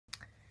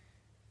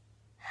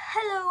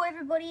Hello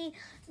everybody,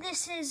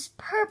 this is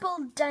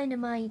Purple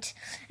Dynamite,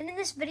 and in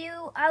this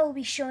video I will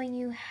be showing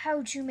you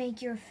how to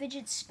make your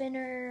fidget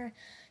spinner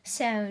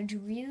sound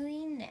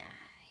really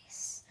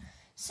nice.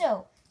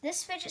 So,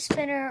 this fidget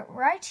spinner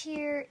right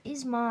here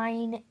is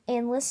mine,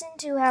 and listen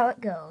to how it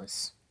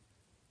goes.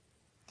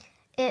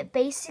 It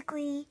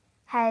basically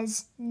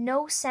has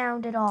no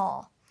sound at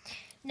all.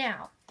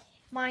 Now,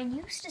 mine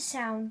used to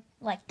sound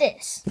like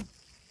this,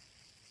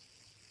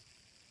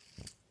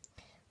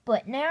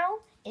 but now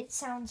it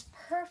sounds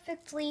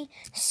perfectly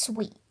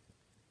sweet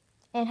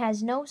and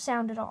has no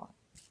sound at all.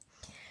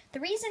 The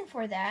reason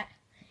for that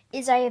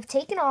is I have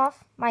taken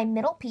off my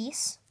middle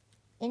piece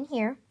in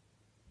here,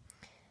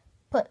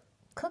 put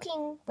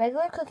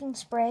regular cooking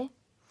spray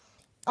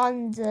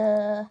on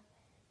the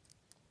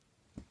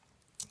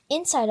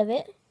inside of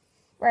it,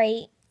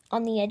 right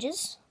on the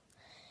edges,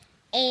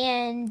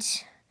 and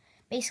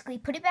basically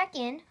put it back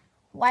in,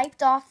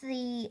 wiped off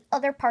the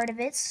other part of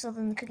it so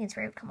then the cooking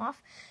spray would come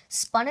off,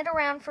 spun it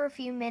around for a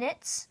few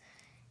minutes,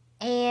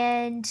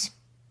 and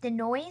the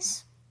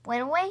noise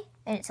went away,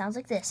 and it sounds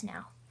like this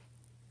now.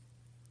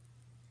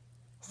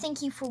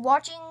 Thank you for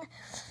watching.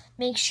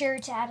 Make sure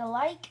to add a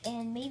like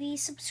and maybe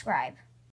subscribe.